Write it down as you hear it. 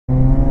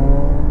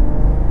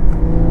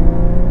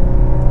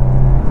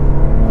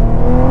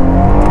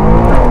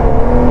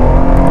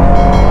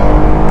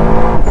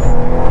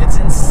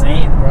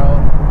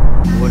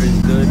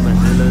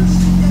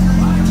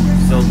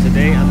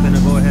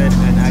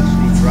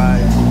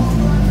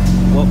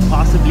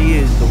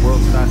is the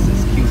world's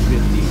fastest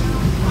Q50.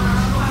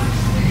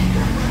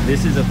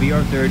 This is a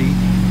VR30.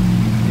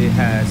 It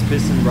has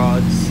piston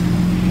rods,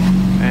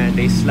 and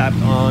they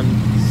slapped on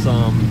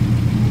some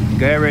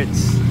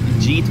Garrett's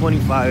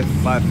G25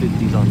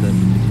 550s on them.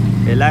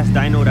 It last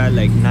dynoed at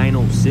like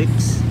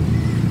 906.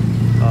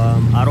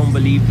 I don't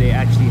believe they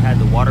actually had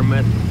the water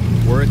method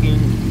working.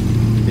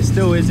 It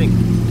still isn't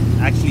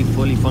actually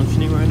fully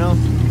functioning right now,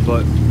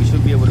 but we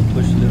should be able to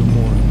push a little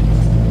more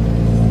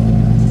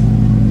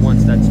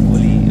once that's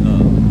fully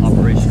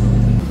operational.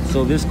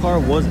 So this car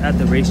was at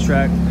the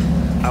racetrack,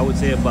 I would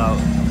say about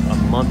a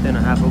month and a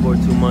half ago or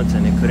 2 months,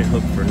 and it couldn't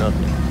hook for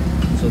nothing.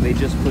 So they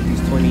just put these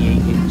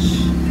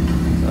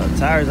 28-inch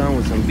tires on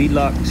with some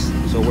beadlocks,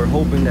 so we're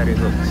hoping that it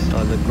hooks.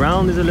 The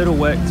ground is a little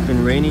wet. It's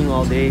been raining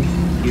all day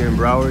here in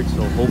Broward,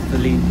 so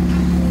hopefully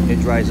it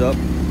dries up.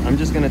 I'm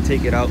just gonna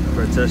take it out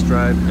for a test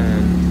drive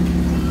and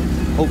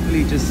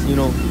hopefully just, you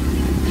know,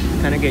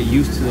 kind of get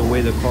used to the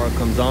way the car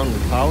comes on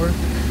with power.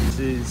 This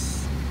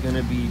is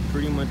gonna be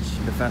pretty much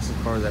the fastest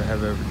car that I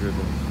have ever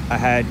driven. I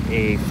had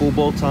a full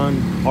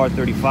bolt-on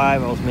R35. I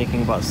was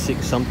making about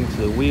 6 something to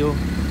the wheel.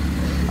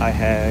 I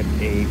had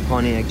a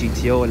Pontiac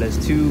GTO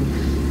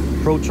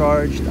LS2 Pro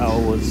charged. I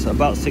was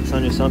about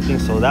 600 something,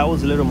 so that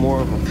was a little more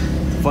of a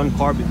fun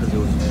car because it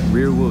was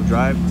rear wheel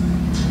drive,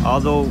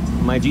 although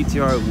my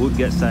GTR would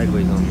get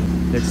sideways on me.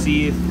 Let's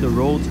see if the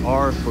roads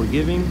are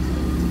forgiving.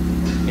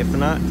 If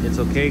not, it's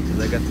okay because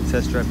I got to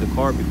test drive the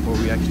car before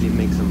we actually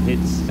make some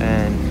hits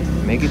and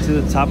make it to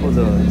the top of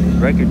the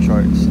record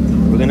charts.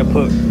 We're gonna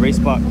put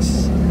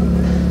Racebox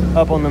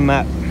up on the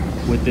map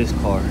with this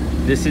car.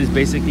 This is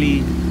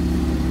basically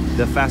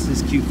the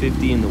fastest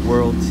Q50 in the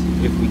world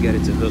if we get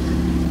it to hook.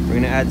 We're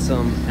gonna add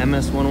some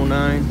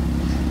MS109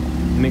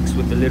 mixed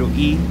with a little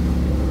E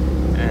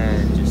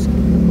and just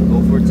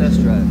go for a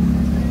test drive.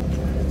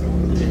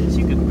 Look at this,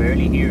 you could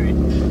barely hear it.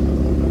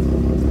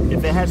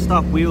 If it had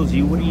stock wheels,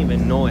 you wouldn't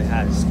even know it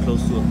has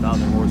close to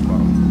 1,000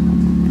 horsepower.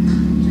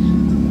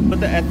 Put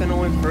the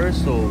ethanol in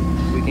first so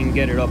we can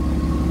get it up.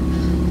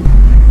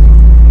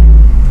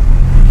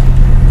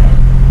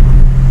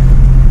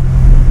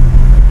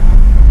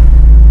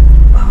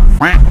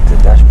 The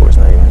dashboard's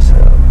not even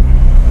set up.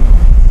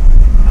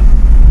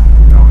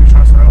 No, we're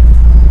trying to set up.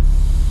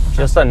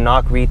 Just a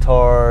knock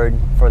retard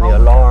for the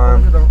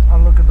alarm. I'll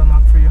look at the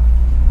knock for you.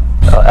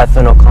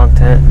 Ethanol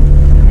content.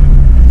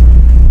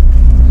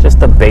 Just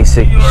the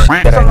basic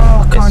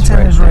ethanol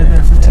content is right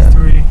there,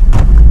 53.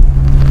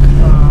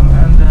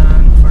 Yeah. And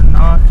then for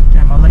knock,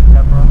 damn, I like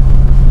that, bro.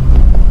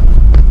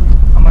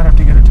 I might have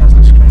to get a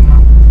Tesla screen now.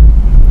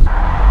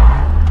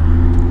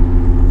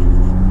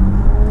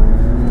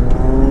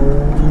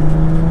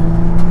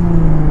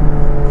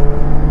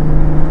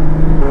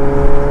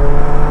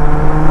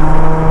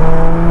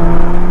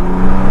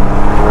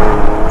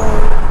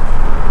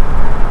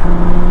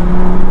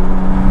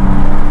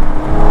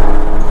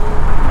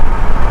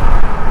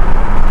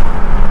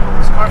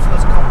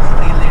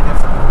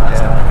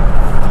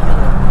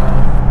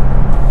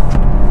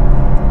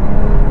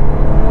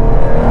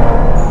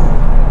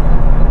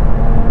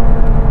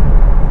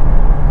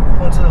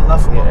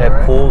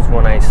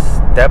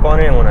 Step on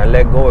it, and when I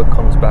let go, it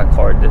comes back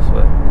hard this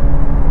way.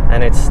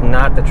 And it's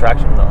not the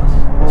traction loss,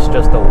 it's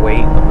just the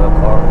weight of the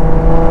car.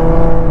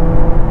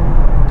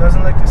 It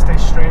doesn't like to stay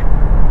straight.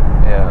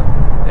 Yeah,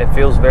 it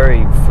feels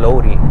very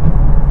floaty.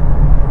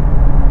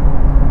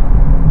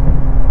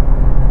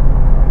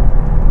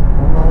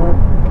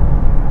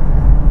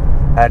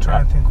 I'm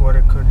trying to think what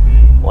it could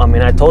be. Well, I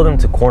mean, I told him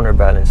to corner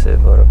balance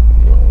it, but I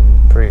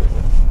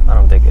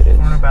don't think it is.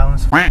 Corner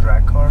balance for a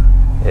drag car?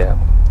 Yeah.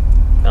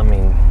 I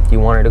mean, you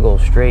want it to go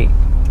straight.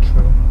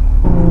 True.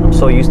 I'm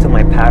so used to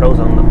my paddles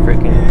on the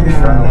freaking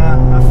shroud.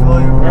 Yeah, I feel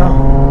you, bro.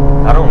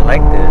 No, I don't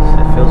like this.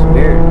 It feels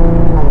weird.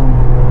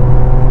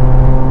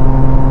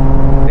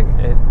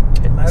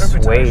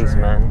 It sways,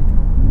 man.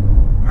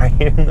 Right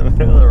here in the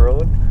middle of the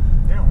road.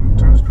 Yeah, when it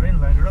turns green,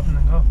 light it up and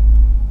then go.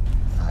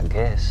 I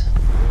guess.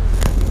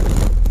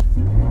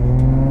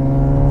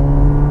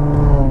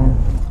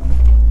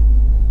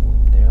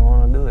 They don't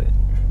want to do it.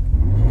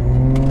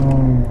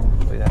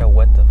 We gotta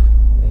wet the.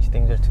 These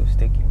things are too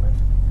sticky, man.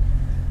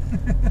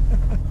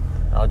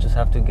 I'll just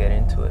have to get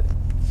into it.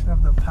 Just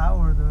have the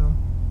power, though.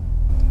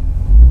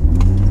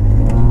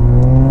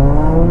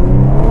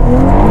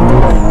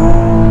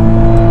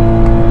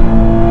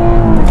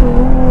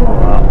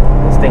 Wow,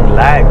 this thing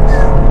lags.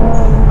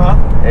 Huh?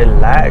 It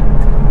lagged.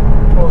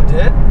 Oh, it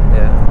did?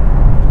 Yeah.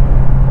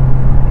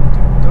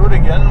 Do it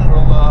again and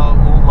we'll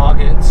log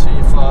it and see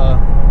if...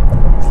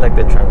 It's like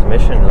the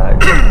transmission lag.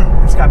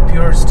 It's got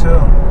pures, too.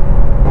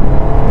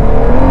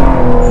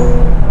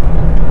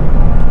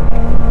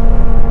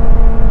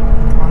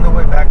 On the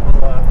way back, we'll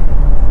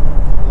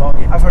log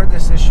it. I've heard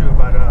this issue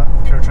about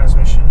pure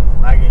transmission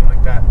lagging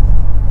like that.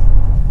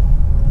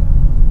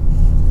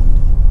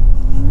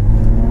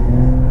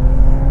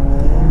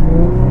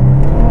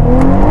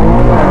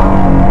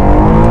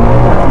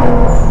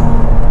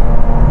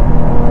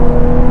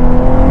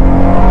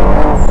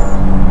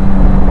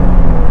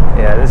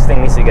 Yeah, this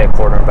thing needs to get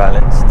corner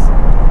balanced.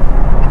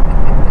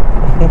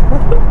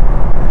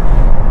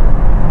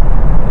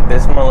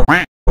 This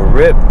motherfucker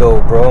ripped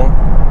though, bro.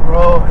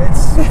 Bro,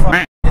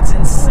 it's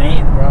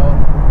insane, bro.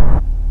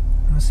 I'm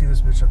gonna see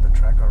this bitch at the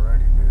track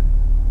already, dude.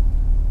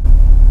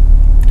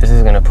 This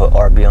is gonna put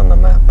RB on the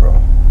map, bro.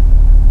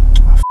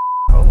 I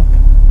hope.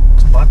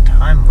 It's about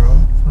time, bro.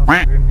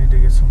 We're gonna need to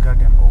get some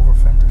goddamn over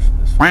fenders for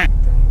this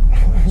fucking thing.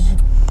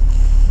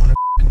 When it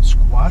fucking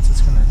squats,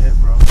 it's gonna hit,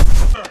 bro.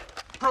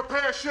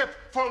 Prepare ship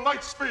for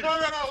light speed. No,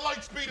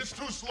 light speed is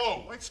too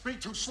slow. Light speed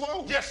too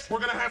slow? Yes, we're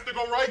gonna have to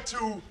go right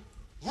to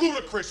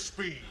ludicrous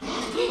speed.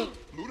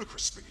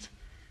 Ludicrous speed?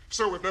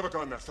 Sir, we've never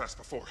gone that fast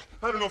before.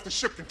 I don't know if the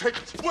ship can take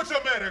it. What's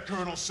the matter,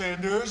 Colonel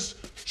Sanders?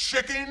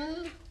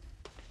 Chicken?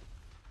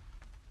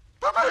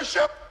 Prepare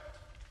ship!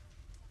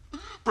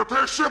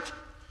 Prepare ship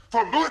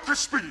for ludicrous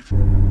speed.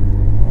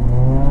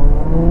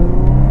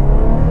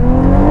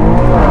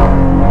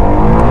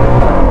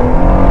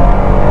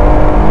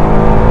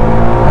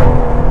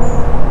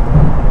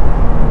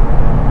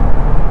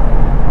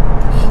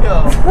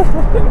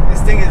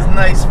 This thing is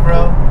nice,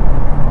 bro.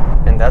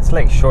 And that's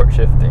like short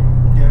shifting.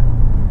 Yeah.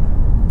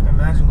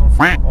 Imagine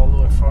going all the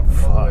way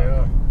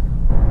up.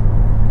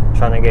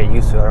 Trying to get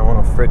used to it. I don't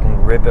want to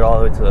freaking rip it all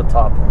the way to the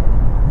top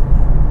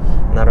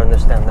and not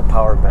understand the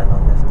power band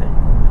on this thing.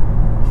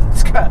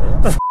 It's got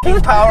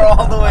fucking power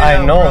all the way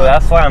up. I know, bro.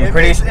 that's why it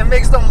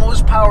makes the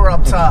most power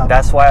up top.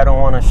 That's why I don't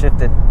want to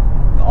shift it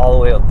all the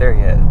way up there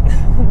yet.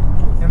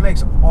 It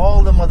makes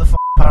all the motherfucking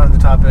power at the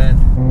top end.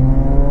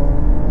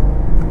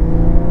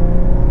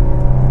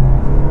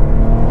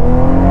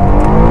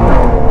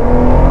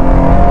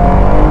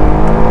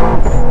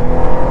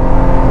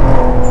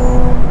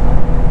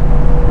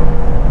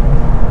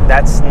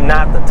 That's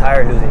not the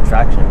tire losing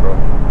traction, bro.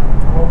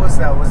 What was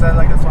that? Was that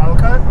like a throttle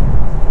cut?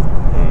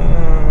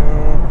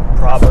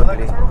 Probably. Was that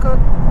like a throttle cut?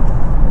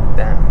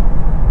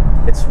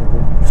 Damn. It's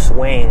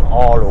swaying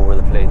all over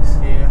the place.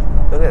 Yeah.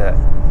 Look at that.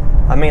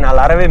 I mean, a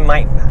lot of it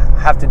might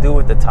have to do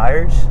with the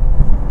tires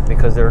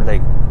because they're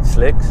like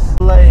slicks.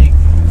 Like,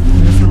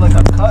 does it feel like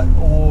a cut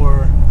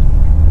or?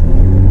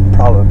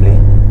 Probably.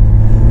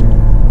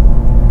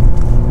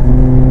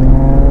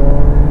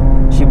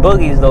 She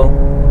boogies though.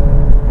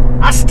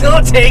 I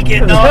still take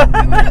it, though.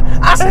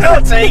 I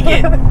still take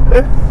it.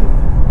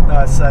 No,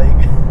 it's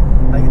like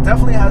it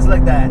definitely has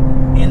like that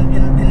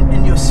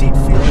in your seat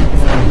feeling.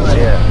 Like,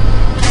 yeah.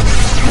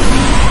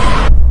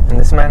 And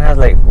this man has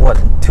like what,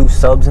 2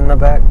 subs in the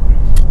back?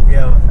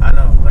 Yeah, I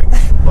know. Like,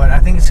 but I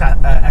think it's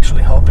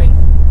actually helping.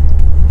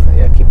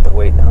 Yeah, keep the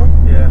weight down.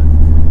 Yeah,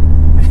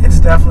 it's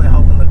definitely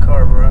helping the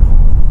car, bro.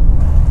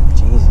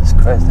 Jesus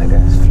Christ, that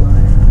guy's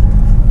flying.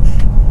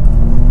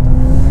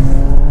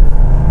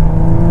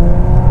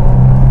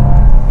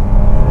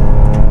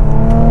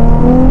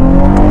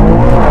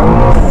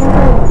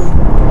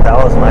 That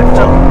was my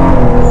fault.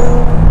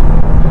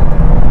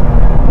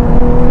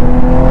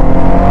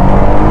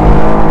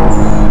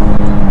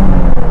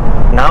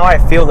 Now I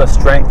feel the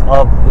strength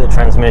of the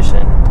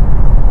transmission.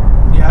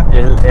 Yeah.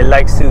 It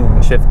likes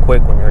to shift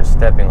quick when you're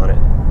stepping on it.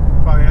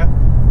 Oh yeah.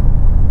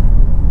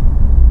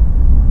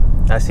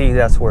 I see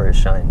that's where it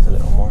shines a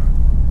little more.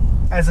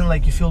 As in,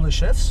 like, you feel the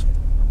shifts?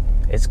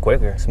 It's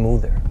quicker,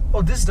 smoother.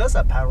 Oh, this does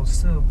have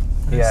paddles too.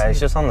 Yeah, it's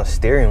just on the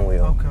steering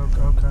wheel.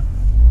 Okay.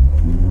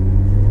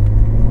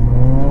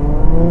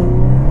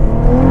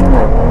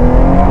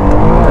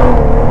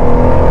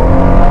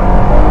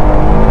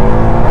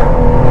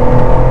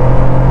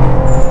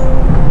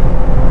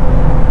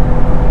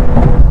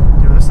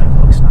 Dude, this thing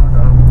looks now,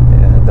 dog.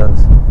 Yeah, it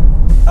does.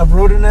 I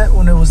rode in it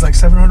when it was like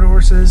 700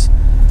 horses.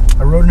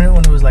 I rode in it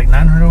when it was like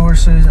 900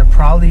 horses. And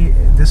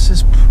this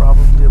is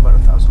probably about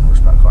 1,000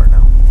 horsepower car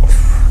now.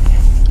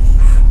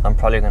 I'm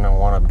probably gonna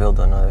want to build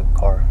another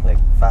car like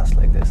fast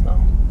like this now.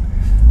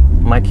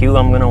 My Q,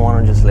 I'm gonna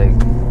want to just like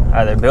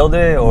either build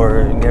it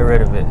or get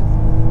rid of it.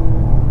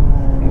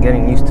 I'm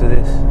getting used to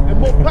this. And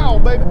more power,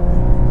 baby.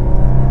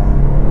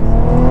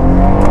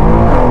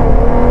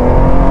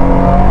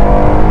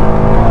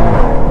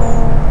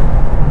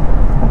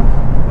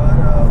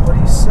 But what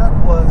he said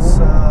was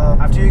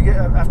after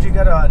you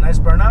got a nice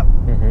burnout,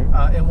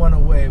 it went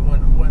away,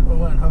 went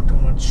hooked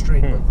and went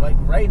straight. But like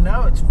right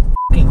now, it's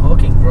fucking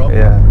hooking, bro.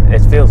 Yeah, it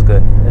feels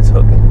good. It's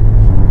hooking.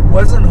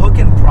 Wasn't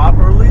hooking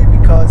properly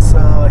because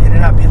he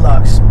didn't have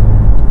B-locks,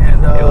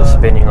 and It was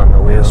spinning on the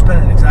it wheel. was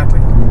spinning, exactly.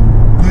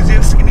 Does he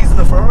have skinnies in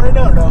the front right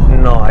now? Or no.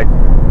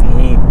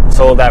 No,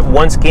 so that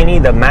one skinny,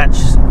 the match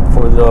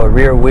for the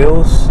rear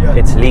wheels,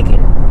 it's leaking.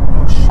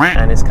 Oh shit.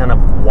 And it's kind of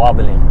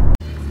wobbling.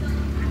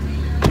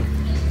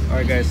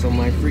 Alright guys, so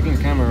my freaking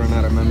camera ran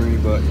out of memory,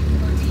 but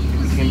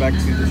we came back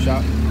to the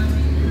shop.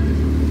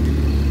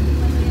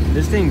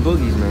 This thing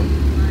boogies, man.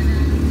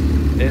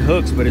 It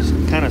hooks, but it's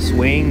kind of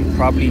swaying,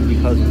 probably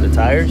because of the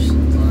tires.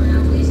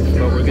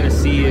 But we're gonna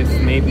see if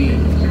maybe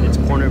it's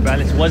corner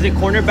balance. Was it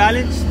corner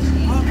balanced?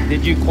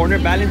 Did you corner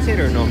balance it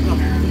or no?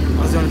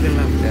 That's the only thing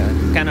left.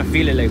 Yeah, kind of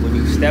feel it like when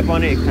you step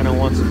on it, it kind of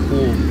wants to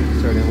pull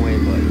a certain way.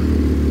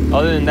 But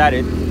other than that,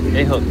 it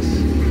hooks.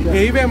 Yeah,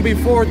 even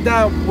before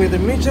that, with the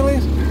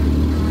Michelin,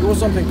 it was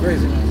something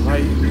crazy, man.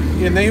 Like,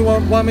 and then he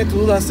want me to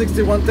do that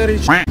 60-130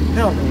 shit.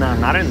 Hell no. Nah,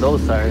 not in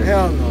those tires.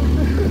 Hell no.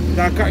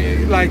 That car,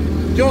 like,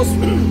 just,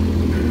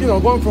 you know,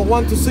 going from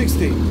 1 to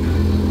 60,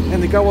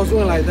 and the car was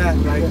doing like that.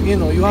 Like, you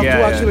know, you have to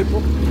actually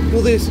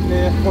do this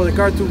for the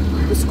car to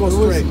just go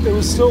straight. It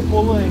was still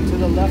pulling to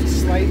the left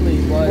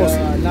slightly,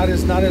 but not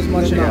as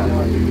much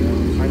anymore.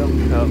 I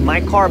don't.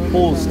 My car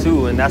pulls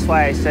too, and that's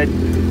why I said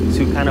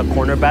to kind of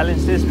corner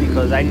balance this,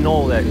 because I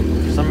know that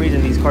for some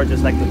reason these cars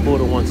just like to pull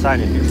to one side.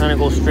 If you're trying to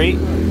go straight,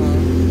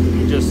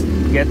 you just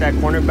get that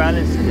corner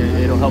balance and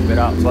it'll help it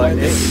out. But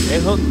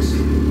it hooks.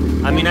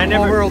 I mean, I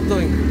never. Overall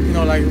thing, you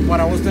know, like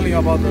what I was telling you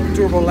about the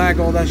turbo lag,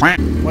 all that shit.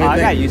 I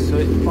got used to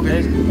it.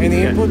 Okay.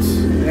 Any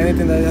inputs?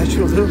 Anything that I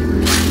should do?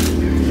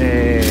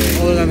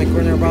 Other than the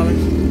corner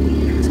balance?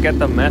 Let's get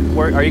the meth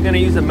work. Are you going to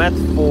use the meth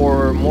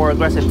for more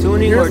aggressive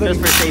tuning or just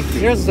for safety?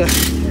 Here's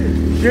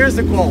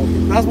the goal.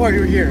 That's why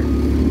you're here.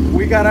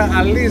 We gotta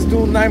at least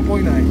do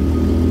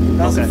 9.9.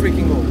 That's the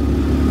freaking goal.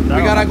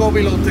 We gotta go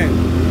below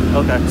 10.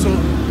 Okay. So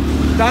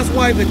that's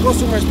why the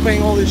customer's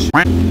paying all this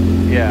shit.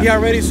 Yeah. He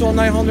already saw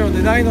 900 on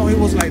the dyno. He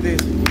was like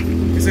this.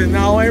 He said,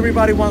 now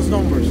everybody wants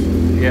numbers.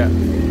 Yeah.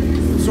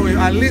 So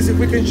at least if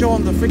we can show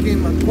on the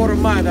freaking quarter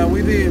mile that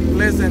we did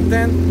less than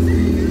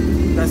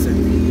 10, that's it.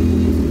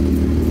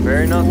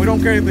 Fair enough. We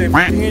don't care if the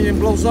engine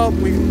blows up.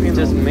 We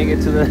just make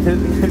it to the.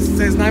 It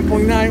says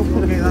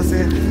 9.9. Okay, that's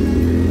it.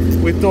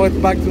 We throw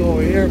it back to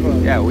over here,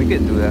 but yeah, we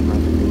could do that,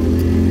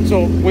 man.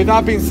 So with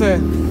that being said,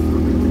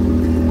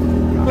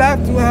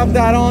 glad to have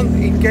that on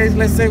in case,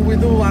 let's say we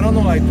do, I don't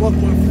know, like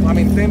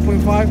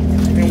 10.5,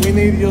 and we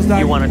need just that.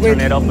 You want to turn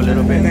it up a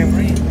little bit? And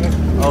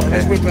then, okay.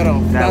 Let's whip it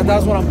off.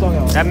 That's what I'm talking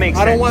about. That makes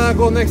sense. I don't want to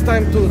go next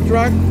time to the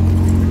track,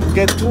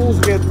 get tools,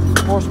 get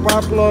more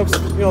spark plugs,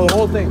 you know, the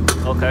whole thing.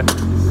 Okay.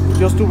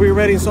 Just to be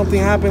ready, if something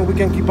happens, we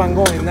can keep on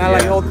going. Not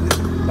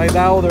like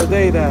that other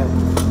day that.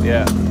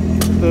 Yeah.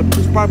 The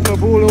spark plug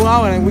blew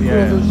out and we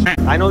couldn't do shit.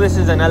 I know this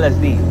is an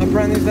LSD. What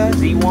brand is that?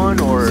 Z1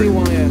 or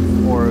Z1, yeah.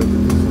 Or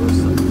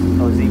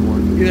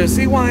Z1. Either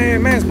C1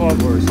 AMS,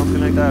 but or something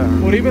like that.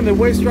 Or even the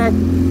Wavestrap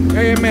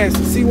AMS,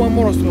 C1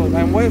 Motorsport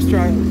and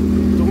Wavestrap.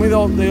 To me,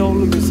 they all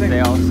look the same.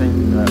 They all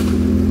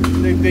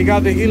same. They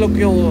got the Hilo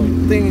Kill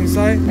thing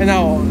inside, and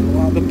now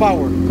the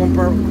power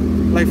compare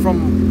like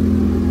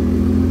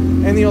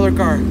from any other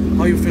car.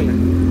 How you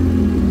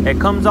feeling? It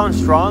comes on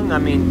strong. I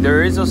mean,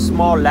 there is a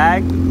small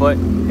lag, but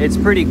it's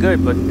pretty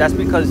good. But that's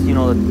because, you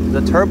know, the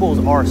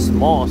turbos are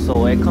small,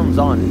 so it comes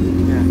on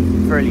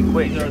fairly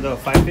quick. These are the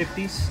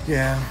 550s.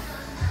 Yeah.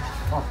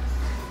 Oh.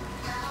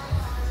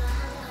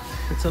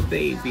 It's a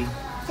baby.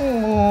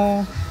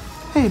 Oh,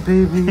 hey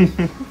baby.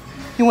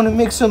 You want to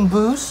mix some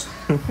boost?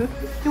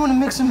 You want to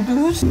mix some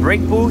boost?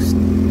 Brake boost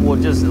will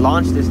just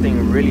launch this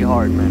thing really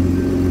hard, man.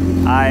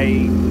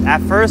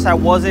 At first I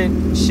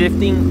wasn't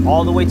shifting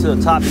all the way to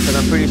the top because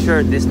I'm pretty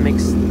sure this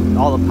makes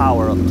all the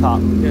power up top.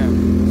 Yeah.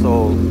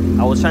 So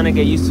I was trying to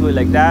get used to it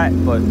like that,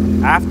 but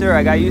after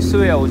I got used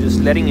to it, I was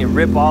just letting it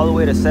rip all the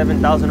way to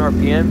 7,000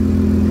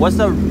 RPM. What's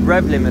the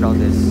rev limit on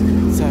this?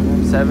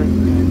 7.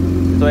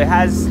 7? So it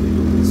has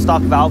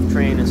stock valve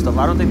train and stuff.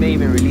 I don't think they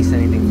even released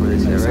anything for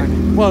this yet, right?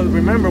 Well,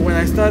 remember when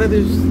I started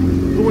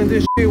doing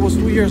this shit, it was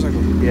 2 years ago.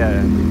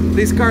 Yeah.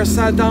 This car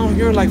sat down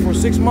here like for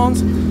 6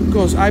 months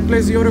because I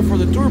placed the order for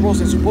the turbos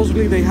and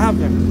supposedly they have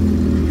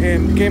them.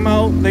 And came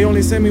out, they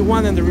only sent me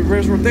one and the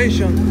reverse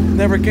rotation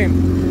never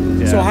came.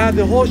 Yeah. So I had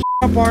the whole shit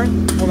apart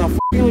on a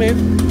fucking lift.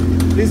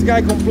 This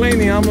guy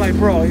complaining, I'm like,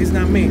 bro, it's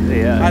not me.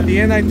 Yeah. At the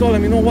end I told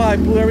him, you know what, I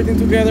put everything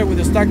together with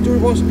the stock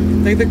turbos,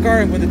 take the car,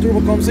 and when the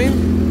turbo comes in,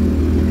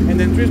 and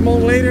then 3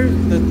 months later,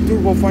 the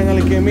turbo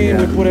finally came in,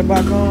 we put it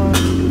back on.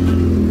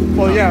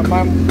 Well,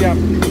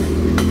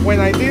 when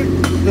I did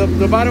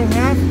the bottom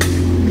half,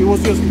 it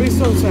was just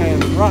pistons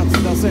and rods,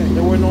 that's it,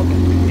 there were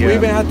nothing. Yeah. We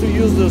even had to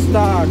use the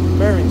stock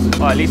bearings.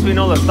 Well, at least we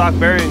know the stock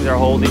bearings are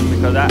holding,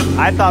 because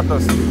I thought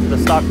the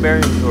stock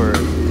bearings were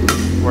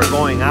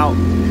going out.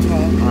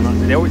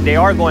 They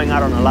are going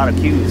out on a lot of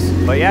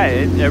Qs. But yeah,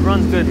 it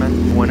runs good,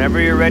 man.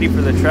 Whenever you're ready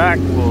for the track,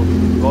 we'll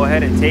go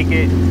ahead and take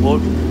it.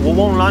 We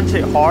won't launch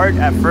it hard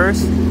at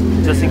first,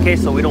 just in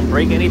case so we don't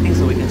break anything,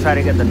 so we can try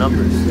to get the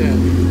numbers.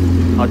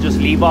 Yeah. I'll just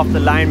leave off the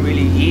line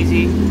really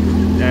easy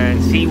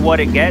and see what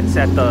it gets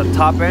at the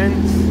top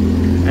ends,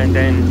 and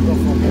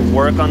then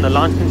work on the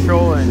launch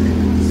control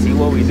and see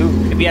what we do.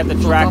 Maybe at the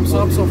track. Thumbs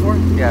up so far?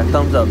 Yeah,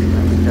 thumbs up.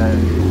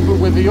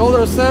 With the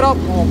older setup,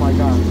 oh my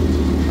god.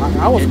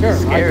 I was scared.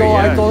 Scary,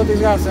 I told these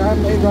guys, I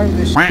ain't driving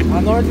this shit.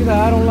 Another thing that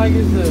I don't like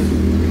is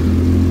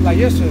like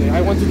yesterday,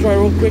 I went to try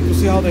real quick to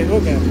see how they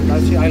hook it.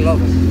 That shit, I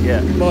love it.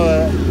 Yeah.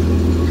 But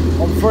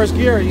on first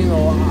gear, you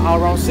know,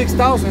 around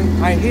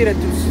 6,000, I hit it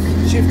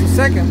to shift to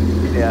second.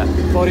 Yeah.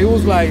 But it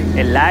was like...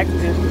 It lagged.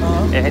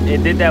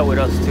 It did that with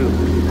us too.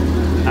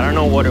 I don't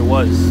know what it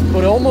was.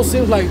 But it almost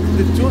seems like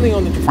the tuning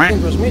on the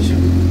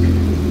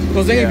transmission.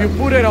 Because then if you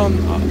put it on,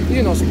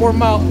 you know, Sport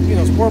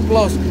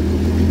Plus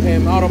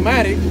and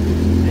automatic,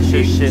 it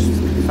should shift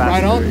faster.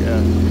 Right on.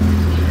 Yeah.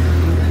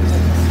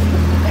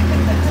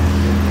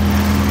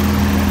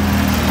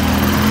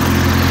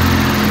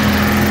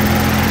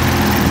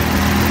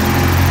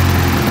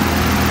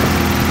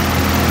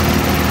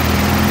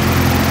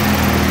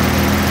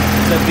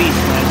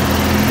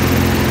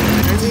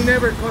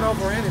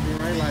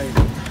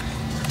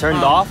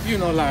 turned off? You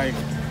know, like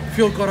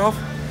fuel cut off.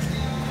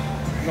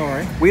 No,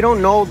 right? We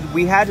don't know.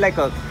 We had like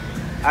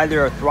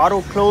either a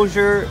throttle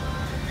closure,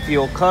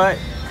 fuel cut.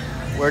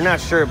 We're not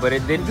sure, but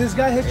it did. This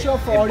guy hit you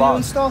up for audio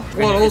install?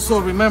 Well, also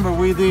remember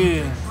we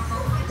did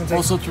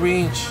also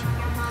 3-inch.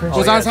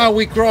 Because that's how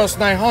we crossed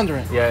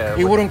 900. Yeah.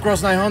 He wouldn't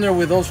cross 900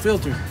 with those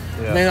filters.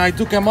 Yeah. Then I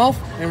took him off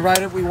and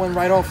we went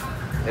right off.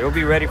 It'll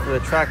be ready for the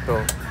track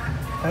though.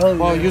 Hell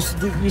Well,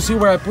 yeah. you see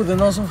where I put the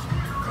nozzle?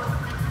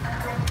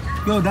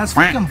 Yo, that's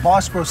freaking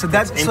boss, bro. So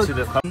that's Into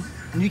the cup.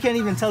 you can't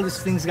even tell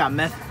this thing's got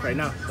meth right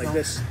now, like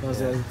this.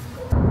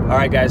 All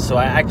right, guys. So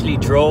I actually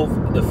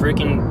drove the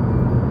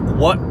freaking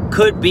what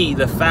could be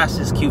the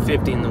fastest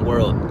Q50 in the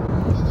world.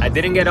 I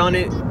didn't get on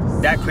it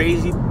that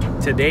crazy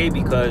today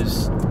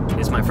because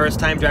it's my first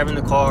time driving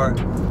the car.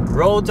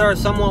 Roads are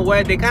somewhat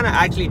wet. They kind of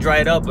actually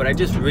dried up, but I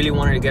just really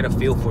wanted to get a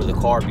feel for the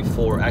car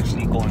before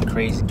actually going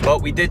crazy.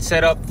 But we did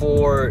set up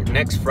for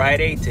next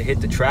Friday to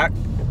hit the track.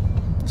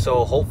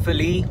 So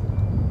hopefully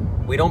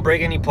we don't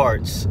break any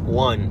parts,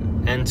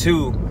 1. And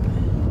 2,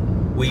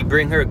 we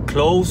bring her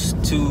close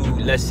to,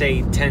 let's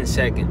say, 10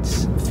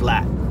 seconds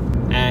flat.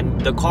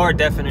 And the car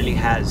definitely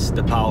has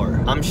the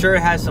power. I'm sure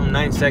it has some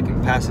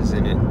 9-second passes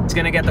in it. It's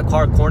gonna get the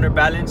car corner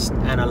balanced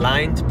and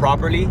aligned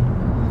properly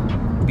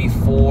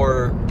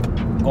before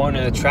going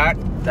to the track.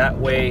 That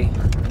way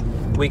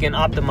we can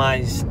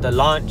optimize the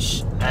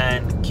launch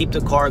and keep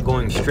the car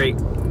going straight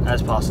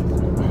as possible.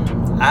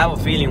 I have a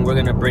feeling we're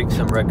gonna break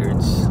some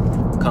records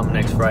come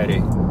next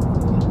Friday.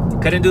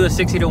 Couldn't do a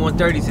 60 to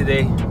 130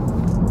 today.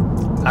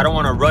 I don't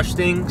want to rush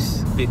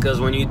things because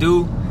when you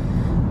do,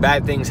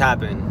 bad things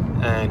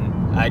happen,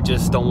 and I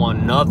just don't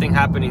want nothing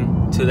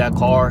happening to that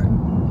car.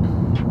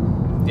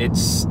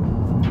 It's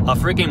a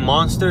freaking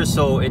monster,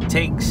 so it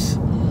takes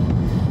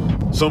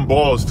some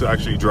balls to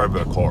actually drive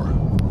that car.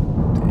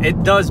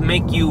 It does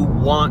make you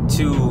want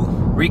to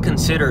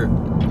reconsider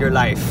your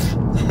life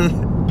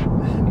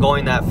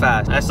going that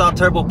fast. I saw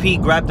Turbo P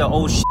grab the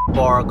old shit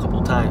bar a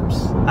couple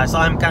times. I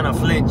saw him kind of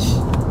flinch.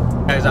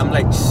 Guys, I'm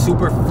like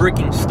super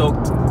freaking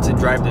stoked to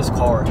drive this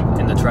car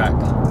in the track.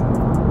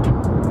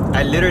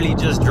 I literally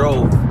just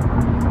drove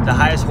the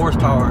highest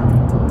horsepower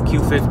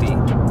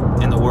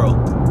Q50 in the world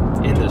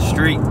in the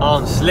street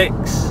on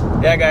slicks.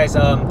 Yeah, guys,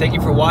 thank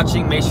you for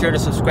watching. Make sure to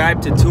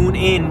subscribe to tune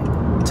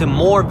in to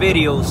more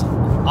videos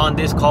on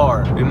this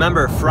car.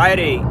 Remember,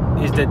 Friday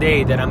is the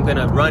day that I'm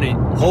gonna run it.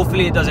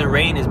 Hopefully it doesn't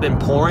rain. It's been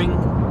pouring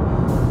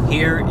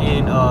here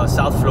in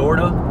South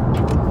Florida.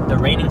 The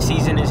raining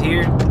season is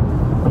here.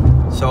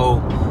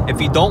 So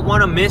if you don't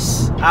want to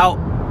miss out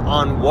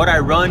on what I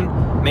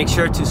run, make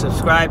sure to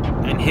subscribe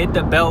and hit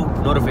the bell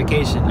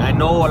notification. I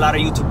know a lot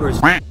of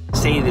YouTubers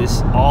say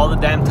this all the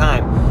damn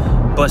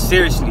time, but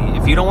seriously,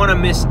 if you don't want to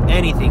miss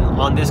anything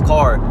on this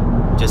car,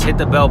 just hit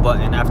the bell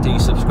button after you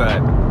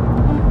subscribe.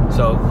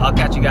 So I'll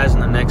catch you guys in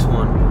the next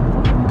one.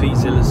 Peace,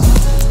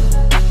 Zillas.